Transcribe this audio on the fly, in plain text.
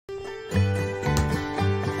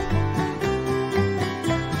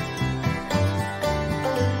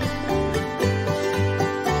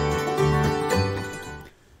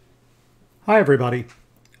Hi, everybody.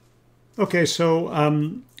 Okay,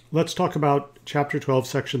 so let's talk about Chapter 12,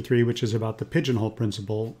 Section 3, which is about the pigeonhole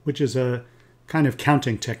principle, which is a kind of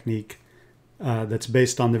counting technique that's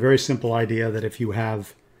based on the very simple idea that if you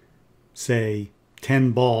have, say, 10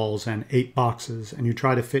 balls and 8 boxes, and you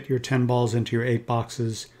try to fit your 10 balls into your 8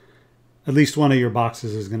 boxes, at least one of your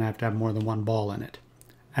boxes is going to have more than one ball in it.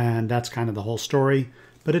 And that's kind of the whole story,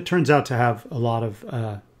 but it turns out to have a lot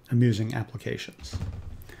of amusing applications.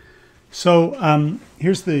 So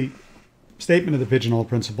here's the statement of the pigeonhole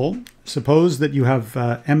principle. Suppose that you have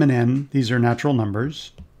m and n. These are natural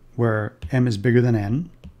numbers where m is bigger than n.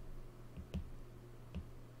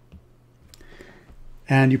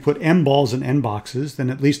 And you put m balls in n boxes, then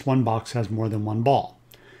at least one box has more than one ball.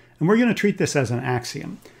 And we're going to treat this as an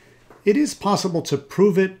axiom. It is possible to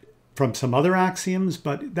prove it from some other axioms,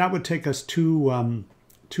 but that would take us too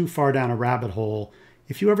far down a rabbit hole.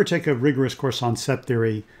 If you ever take a rigorous course on set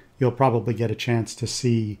theory, you'll probably get a chance to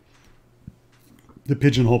see the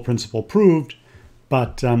pigeonhole principle proved,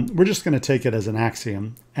 but we're just going to take it as an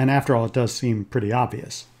axiom. And after all, it does seem pretty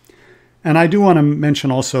obvious. And I do want to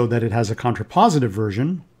mention also that it has a contrapositive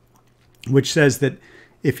version, which says that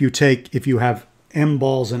if you have m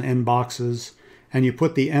balls and n boxes, and you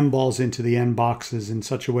put the m balls into the n boxes in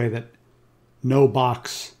such a way that no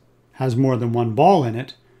box has more than one ball in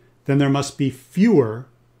it, then there must be fewer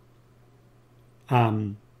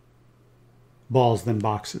balls than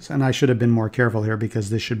boxes. And I should have been more careful here because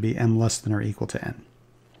this should be m less than or equal to n.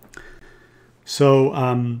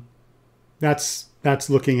 So that's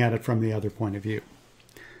looking at it from the other point of view.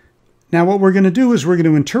 Now what we're going to do is we're going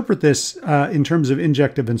to interpret this in terms of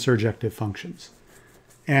injective and surjective functions.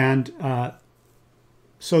 And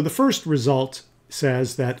so the first result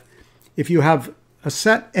says that if you have a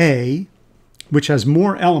set A, which has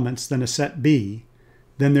more elements than a set B,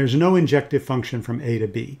 then there's no injective function from A to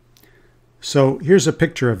B. So here's a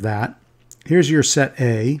picture of that. Here's your set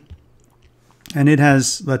A, and it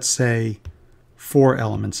has, let's say, 4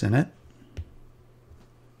 elements in it.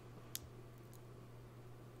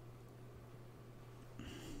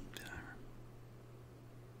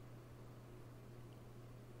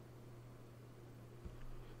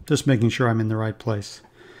 Just making sure I'm in the right place.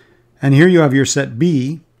 And here you have your set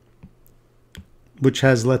B, which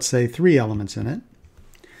has, let's say, 3 elements in it.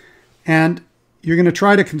 And you're going to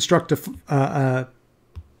try to construct an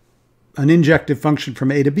injective function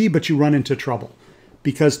from A to B, but you run into trouble.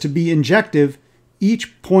 Because to be injective,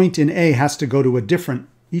 each point in A has to go to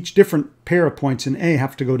each different pair of points in A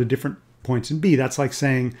have to go to different points in B. That's like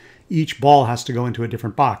saying each ball has to go into a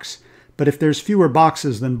different box. But if there's fewer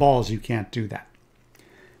boxes than balls, you can't do that.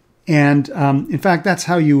 And in fact, that's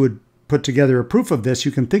how you would put together a proof of this.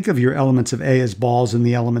 You can think of your elements of A as balls and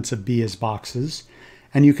the elements of B as boxes.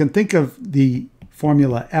 And you can think of the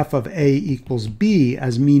formula f of A equals B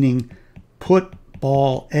as meaning put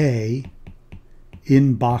ball A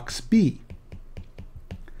in box B.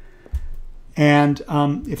 And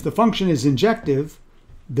if the function is injective,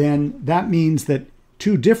 then that means that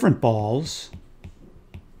 2 different balls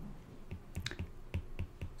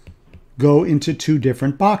go into 2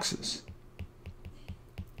 different boxes.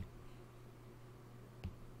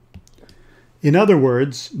 In other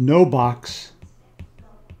words, no box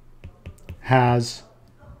has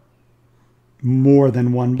more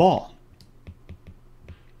than one ball.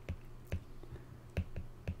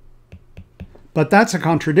 But that's a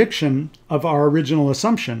contradiction of our original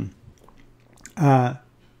assumption.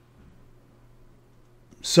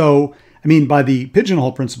 So, I mean, by the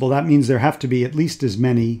pigeonhole principle, that means there have to be at least as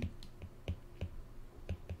many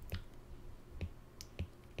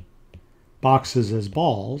boxes as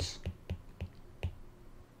balls.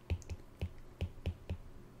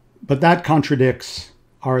 But that contradicts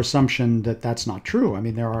our assumption that that's not true. I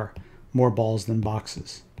mean, there are more balls than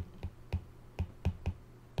boxes.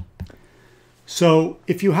 So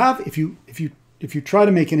if you try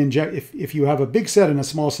to make if you have a big set and a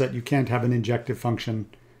small set, you can't have an injective function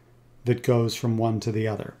that goes from one to the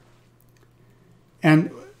other. And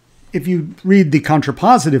if you read the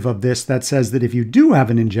contrapositive of this, that says that if you do have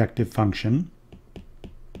an injective function,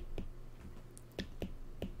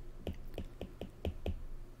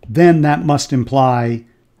 then that must imply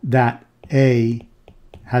that A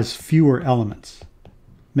has fewer elements,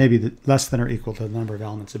 maybe less than or equal to the number of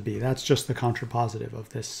elements of B. That's just the contrapositive of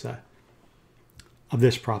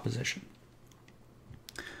this proposition.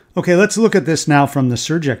 Okay, let's look at this now from the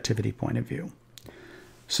surjectivity point of view.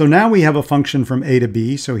 So now we have a function from A to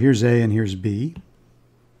B. So here's A and here's B.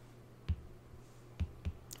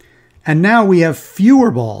 And now we have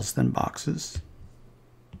fewer balls than boxes.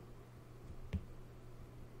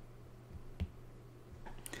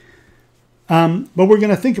 But we're going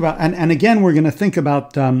to think about, and again, we're going to think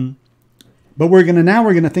about, but we're going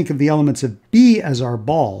to think of the elements of B as our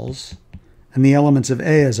balls and the elements of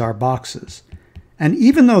A as our boxes. And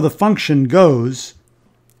even though the function goes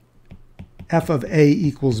f of A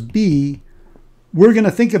equals B, we're going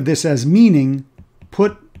to think of this as meaning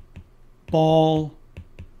put ball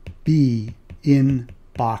B in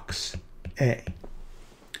box A.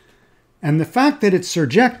 And the fact that it's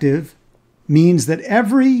surjective means that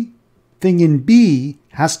everything in B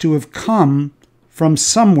has to have come from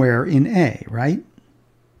somewhere in A, right?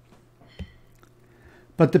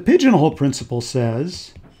 But the pigeonhole principle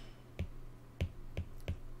says,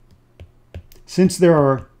 since there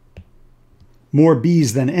are more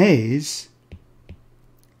B's than A's,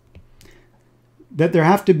 that there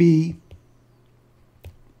have to be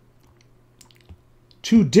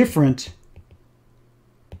two different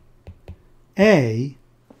there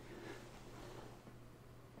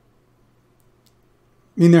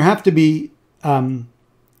have to be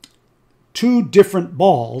two different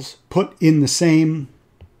balls put in the same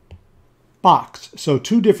box. So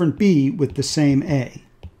two different B with the same A.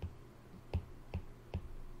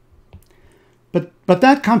 But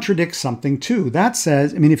that contradicts something too. That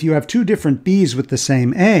says, if you have two different B's with the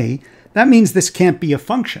same A, that means this can't be a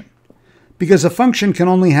function. Because a function can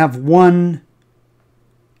only have one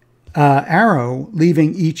arrow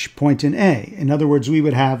leaving each point in A. In other words, we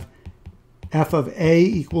would have f of A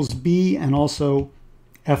equals B and also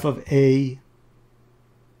f of A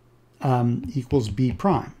equals B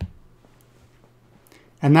prime.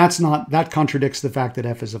 And that contradicts the fact that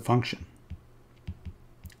f is a function.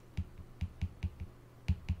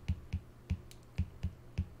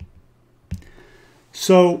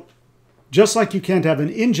 So just like you can't have an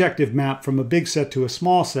injective map from a big set to a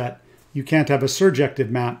small set, you can't have a surjective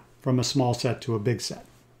map from a small set to a big set.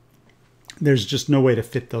 There's just no way to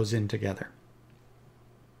fit those in together.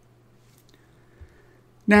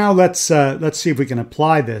 Now let's see if we can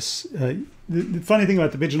apply this. The funny thing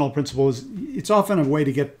about the pigeonhole principle is it's often a way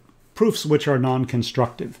to get proofs which are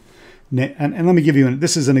non-constructive. And let me give you,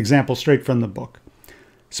 this is an example straight from the book.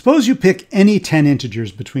 Suppose you pick any 10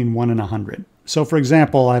 integers between 1 and 100. So for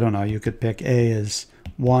example, I don't know, you could pick A as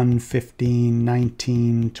 1, 15,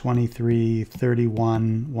 19, 23,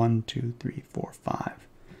 31, 1, 2, 3, 4, 5.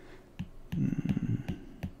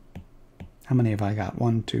 How many have I got?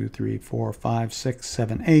 1, 2, 3, 4, 5, 6,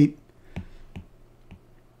 7, 8.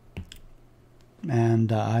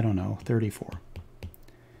 And I don't know, 34.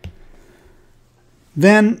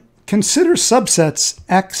 Then consider subsets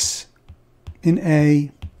X in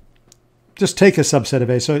A. Just take a subset of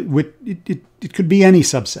A. So it could be any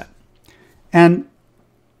subset. And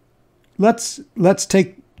let's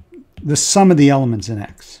take the sum of the elements in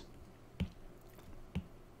X.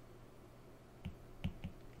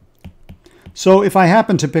 So if I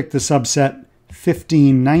happen to pick the subset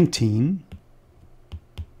 15, 19,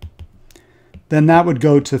 then that would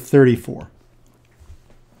go to 34.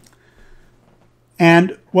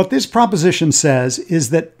 And what this proposition says is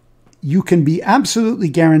that you can be absolutely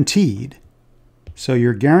guaranteed, so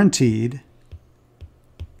you're guaranteed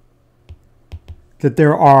that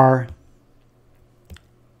there are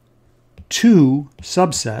two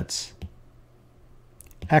subsets,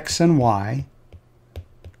 X and Y,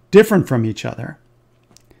 different from each other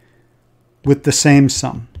with the same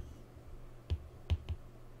sum.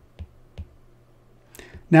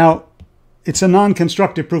 Now, it's a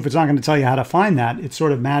non-constructive proof. It's not going to tell you how to find that. It's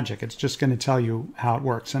sort of magic. It's just going to tell you how it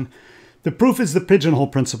works. And the proof is the pigeonhole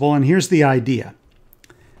principle, and here's the idea.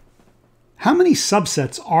 How many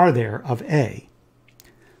subsets are there of A?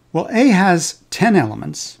 Well, A has 10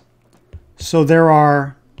 elements, so there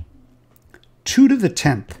are 2 to the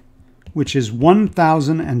 10th, which is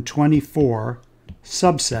 1,024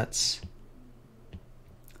 subsets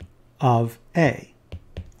of A.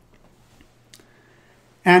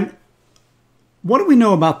 And what do we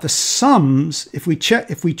know about the sums if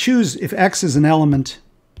if X is an element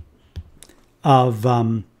of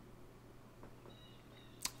a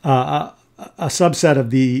subset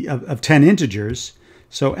of 10 integers?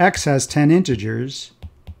 So X has 10 integers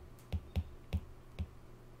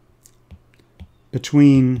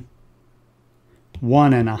between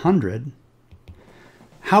 1 and 100.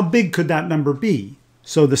 How big could that number be?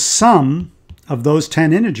 So the sum of those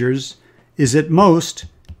 10 integers is at most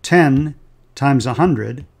 10 times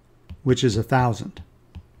 100, which is 1,000.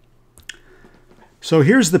 So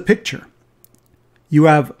here's the picture. You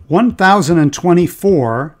have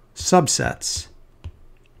 1,024 subsets,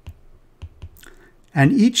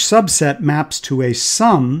 and each subset maps to a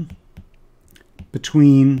sum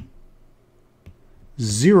between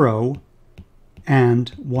 0 and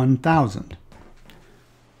 1,000.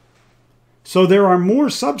 So there are more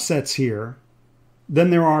subsets here than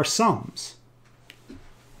there are sums.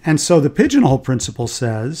 And so the pigeonhole principle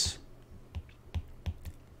says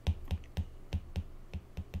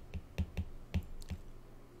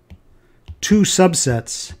two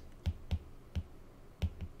subsets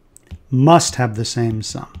must have the same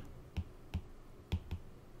sum,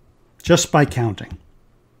 just by counting.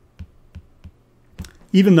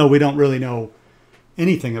 Even though we don't really know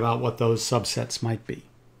anything about what those subsets might be.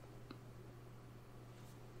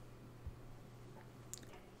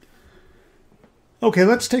 Okay,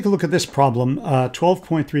 let's take a look at this problem,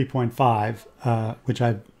 12.3.5, which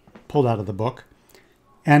I pulled out of the book.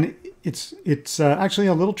 And it's actually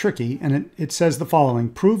a little tricky, and it says the following.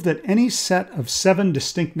 Prove that any set of 7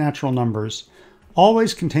 distinct natural numbers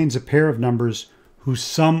always contains a pair of numbers whose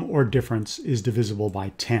sum or difference is divisible by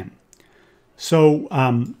 10. So,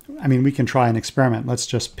 I mean, we can try an experiment. Let's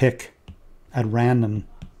just pick at random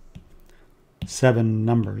 7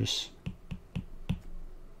 numbers.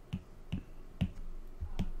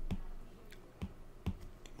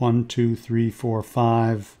 One, 2, 3, 4,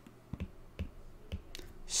 5,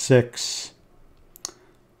 6,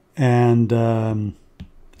 and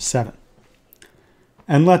 7.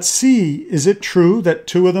 And let's see, is it true that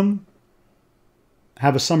 2 of them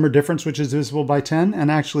have a sum or difference which is divisible by 10? And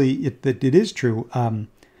actually, it is true.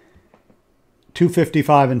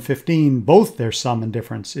 255 and 15, both their sum and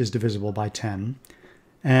difference is divisible by 10.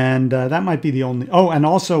 And that might be the only... Oh, and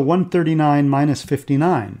also 139 minus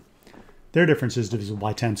 59. Their difference is divisible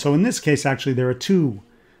by 10. So in this case, actually, there are two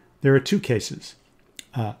cases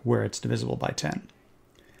where it's divisible by 10.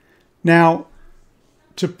 Now,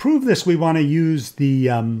 to prove this, we want to use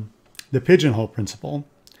the pigeonhole principle.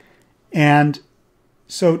 And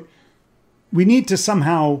so we need to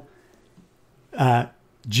somehow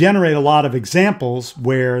generate a lot of examples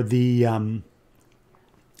where where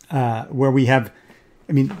we have,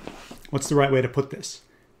 I mean, what's the right way to put this?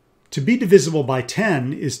 To be divisible by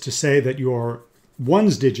 10 is to say that your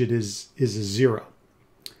ones digit is a 0.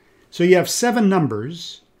 So you have 7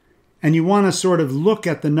 numbers, and you want to sort of look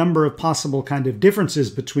at the number of possible kind of differences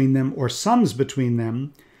between them or sums between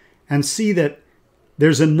them and see that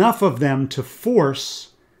there's enough of them to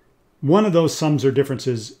force one of those sums or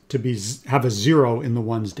differences to have a 0 in the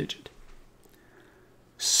ones digit.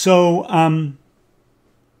 So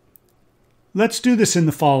let's do this in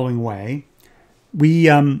the following way.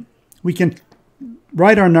 We can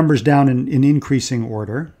write our numbers down in increasing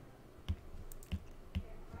order.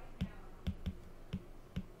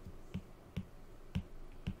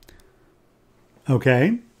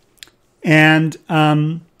 Okay. And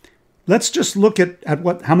let's just look at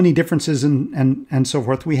how many differences and so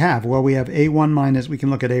forth we have. Well, we have A1 minus, we can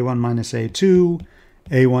look at A1 minus A2,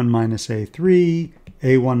 A1 minus A3,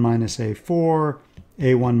 A1 minus A4,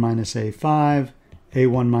 A1 minus A5,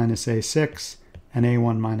 A1 minus A6, and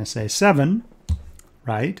A1 minus A7,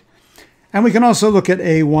 right? And we can also look at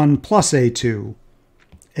A1 plus A2,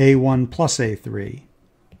 A1 plus A3,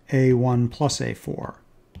 A1 plus A4,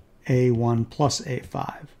 A1 plus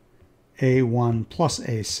A5, A1 plus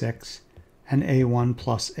A6, and A1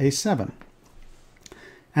 plus A7.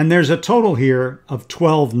 And there's a total here of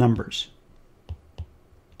 12 numbers.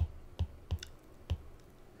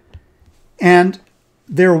 And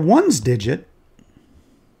their ones digit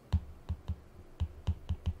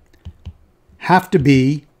have to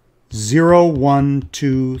be 0, 1,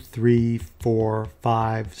 2, 3, 4,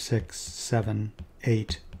 5, 6, 7,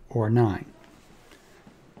 8, or 9.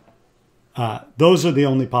 Those are the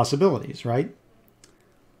only possibilities, right?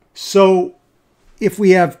 So if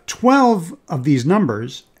we have 12 of these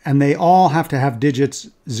numbers, and they all have to have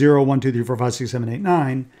digits 0, 1, 2, 3, 4, 5, 6, 7, 8,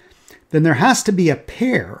 9, then there has to be a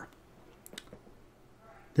pair.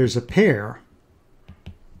 There's a pair.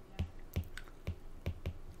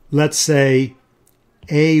 Let's say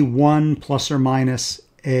A1 plus or minus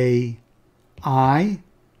AI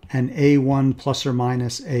and A1 plus or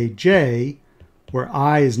minus AJ, where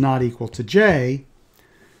I is not equal to J,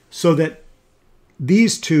 so that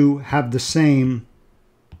these two have the same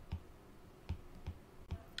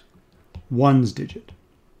ones digit.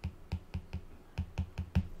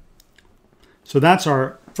 So that's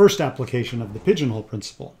our first application of the pigeonhole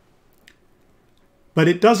principle. But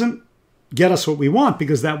it doesn't get us what we want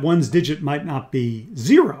because that ones digit might not be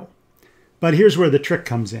 0. But here's where the trick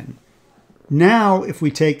comes in. Now, if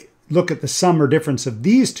we look at the sum or difference of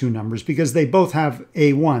these two numbers, because they both have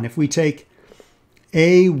A1, if we take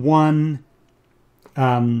A1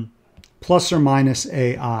 plus or minus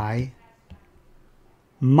AI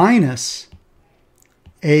minus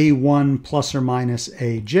A1 plus or minus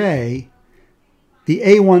AJ, the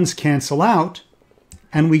A1s cancel out,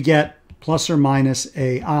 and we get plus or minus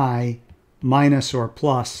AI minus or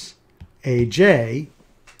plus AJ.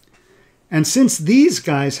 And since these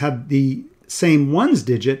guys have the same ones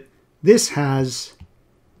digit, this has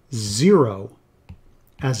 0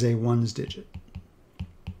 as a ones digit.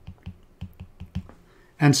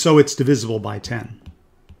 And so it's divisible by 10.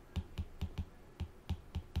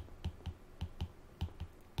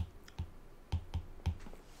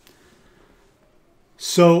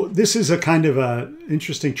 So this is a kind of a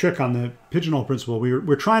interesting trick on the pigeonhole principle.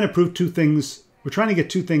 We're trying to prove two things. We're trying to get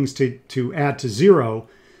two things to add to 0.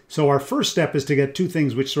 So our first step is to get two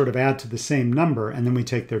things which sort of add to the same number, and then we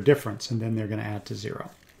take their difference, and then they're going to add to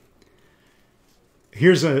 0.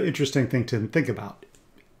 Here's an interesting thing to think about.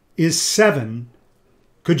 Is 7,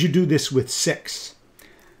 could you do this with 6?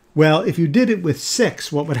 Well, if you did it with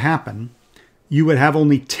 6, what would happen? You would have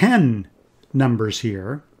only 10 numbers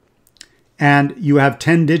here, and you have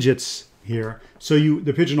 10 digits here. So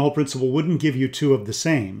the pigeonhole principle wouldn't give you two of the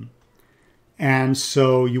same. And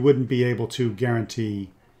so you wouldn't be able to guarantee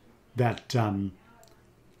that, that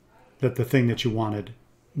the thing that you wanted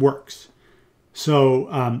works.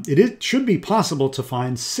 So it should be possible to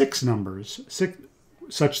find 6 numbers,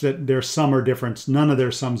 such that their sum or difference, none of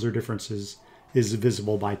their sums or differences is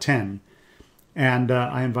divisible by 10. And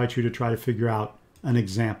I invite you to try to figure out an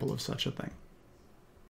example of such a thing.